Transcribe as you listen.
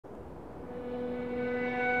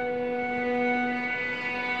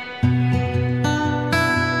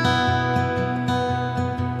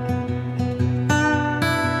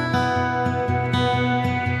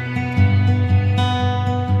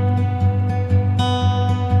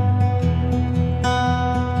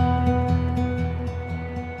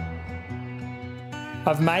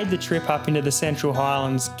I've made the trip up into the Central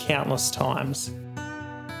Highlands countless times.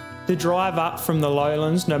 The drive up from the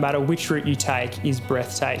lowlands, no matter which route you take, is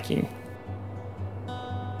breathtaking.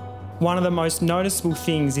 One of the most noticeable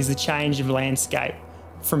things is the change of landscape,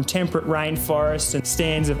 from temperate rainforest and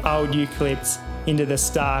stands of old eucalypts into the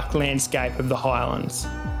stark landscape of the Highlands.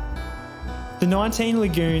 The 19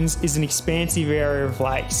 Lagoons is an expansive area of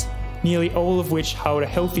lakes, nearly all of which hold a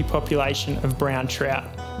healthy population of brown trout.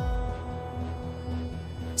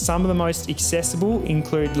 Some of the most accessible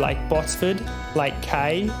include Lake Botsford, Lake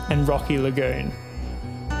Kay and Rocky Lagoon.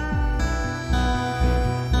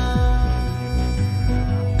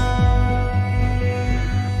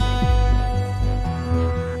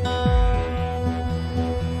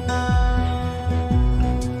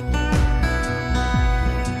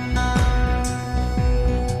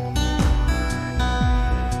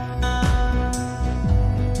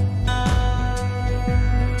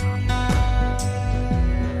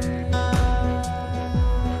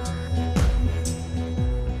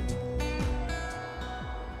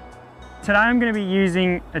 Today I'm going to be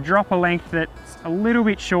using a dropper length that's a little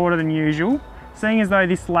bit shorter than usual. Seeing as though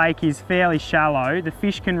this lake is fairly shallow, the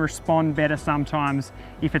fish can respond better sometimes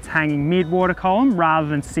if it's hanging mid-water column rather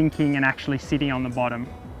than sinking and actually sitting on the bottom.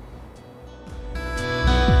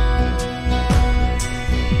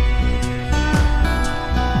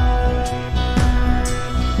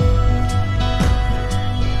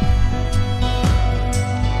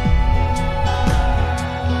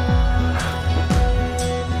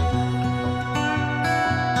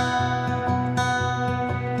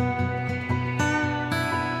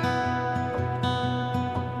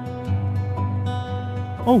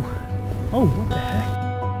 Oh, what the heck?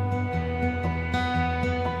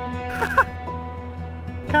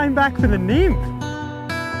 Came back for the nymph.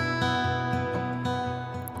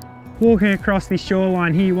 Walking across this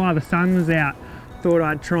shoreline here while the sun was out, thought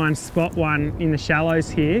I'd try and spot one in the shallows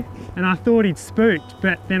here, and I thought he'd spooked,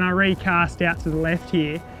 but then I recast out to the left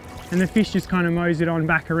here and the fish just kind of moseyed on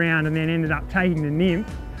back around and then ended up taking the nymph,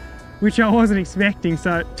 which I wasn't expecting,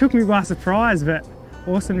 so it took me by surprise, but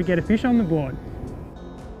awesome to get a fish on the board.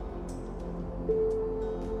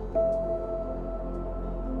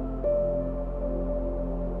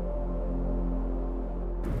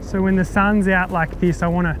 So when the sun's out like this, I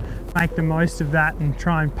want to make the most of that and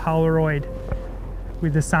try and Polaroid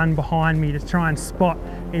with the sun behind me to try and spot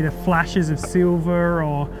either flashes of silver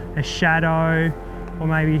or a shadow or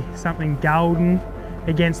maybe something golden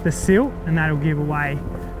against the silt, and that'll give away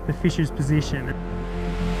the fish's position.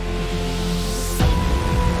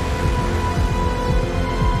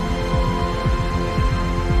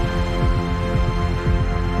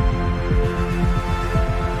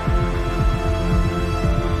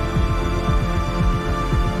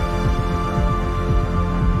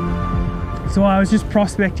 So I was just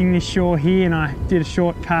prospecting this shore here and I did a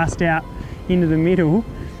short cast out into the middle,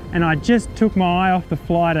 and I just took my eye off the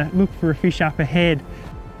fly to look for a fish up ahead.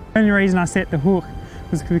 The only reason I set the hook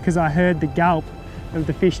was because I heard the gulp of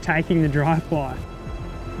the fish taking the dry fly.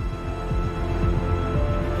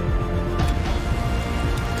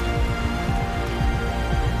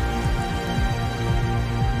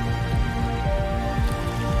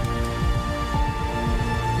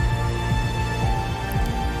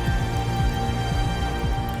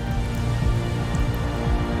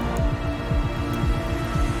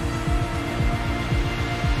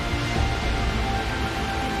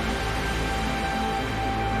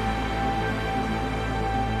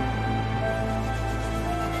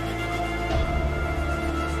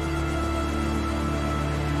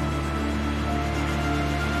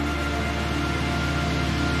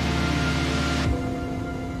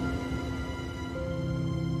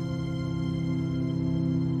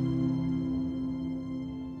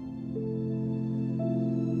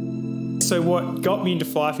 So what got me into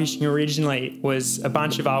fly fishing originally was a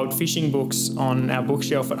bunch of old fishing books on our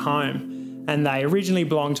bookshelf at home, and they originally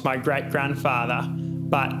belonged to my great-grandfather,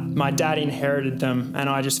 but my dad inherited them and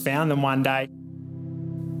I just found them one day.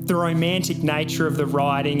 The romantic nature of the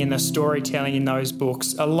writing and the storytelling in those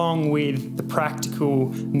books, along with the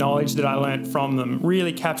practical knowledge that I learnt from them,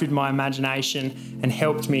 really captured my imagination and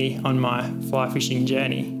helped me on my fly fishing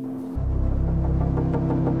journey.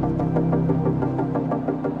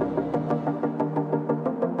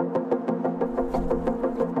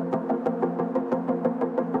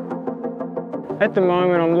 At the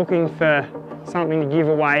moment I'm looking for something to give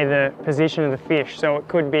away the position of the fish, so it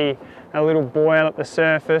could be a little boil at the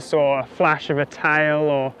surface or a flash of a tail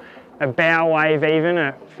or a bow wave even,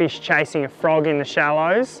 a fish chasing a frog in the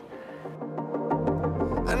shallows.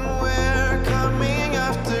 And we're coming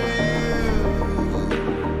after you,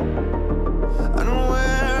 and we're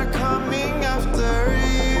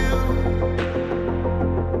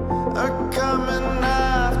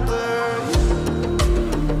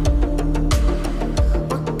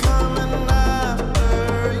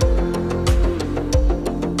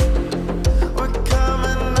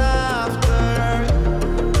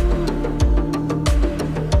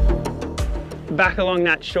back along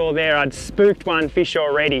that shore there, I'd spooked one fish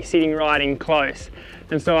already, sitting right in close.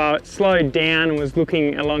 And so I slowed down and was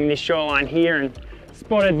looking along this shoreline here and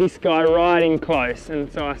spotted this guy right in close.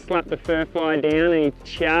 And so I slapped the fur fly down and he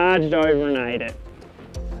charged over and ate it.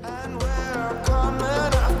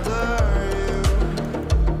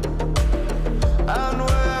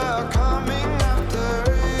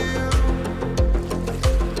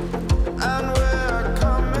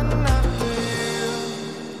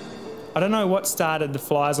 I don't know what started the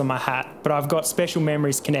flies on my hat, but I've got special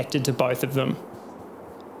memories connected to both of them.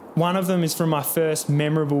 One of them is from my first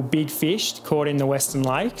memorable big fish caught in the Western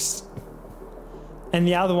Lakes. And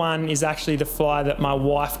the other one is actually the fly that my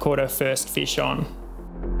wife caught her first fish on.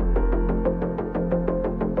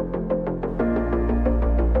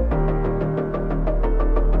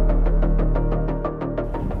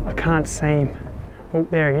 I can't see him. Oh,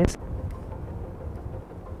 there he is.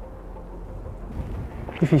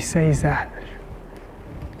 If he sees that,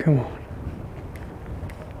 come on.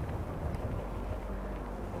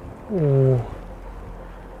 Ooh.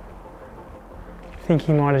 I think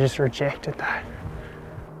he might have just rejected that.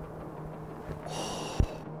 Oh.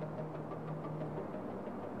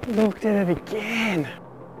 Looked at it again.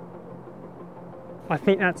 I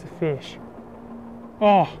think that's a fish.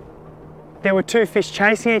 Oh, there were two fish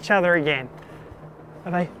chasing each other again.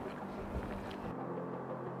 Are they?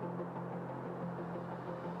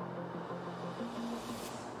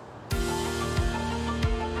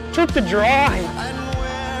 Took the dry.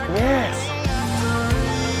 Yes.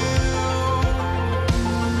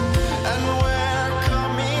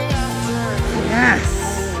 Yes.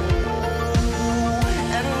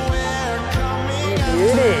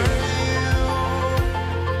 Beauty.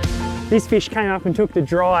 This fish came up and took the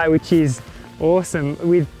dry, which is awesome.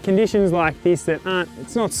 With conditions like this that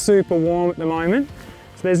it's not super warm at the moment,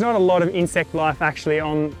 so there's not a lot of insect life actually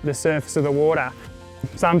on the surface of the water.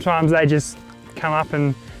 Sometimes they just come up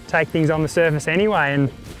and take things on the surface anyway,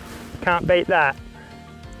 and can't beat that.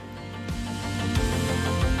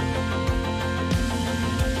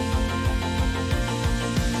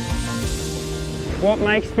 What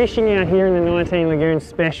makes fishing out here in the 19 Lagoons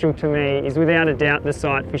special to me is without a doubt the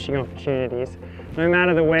sight fishing opportunities. No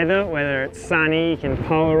matter the weather, whether it's sunny, you can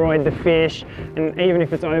Polaroid the fish, and even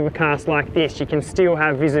if it's overcast like this, you can still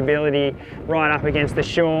have visibility right up against the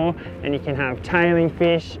shore, and you can have tailing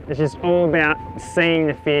fish. It's just all about seeing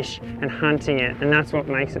the fish and hunting it, and that's what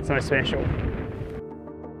makes it so special.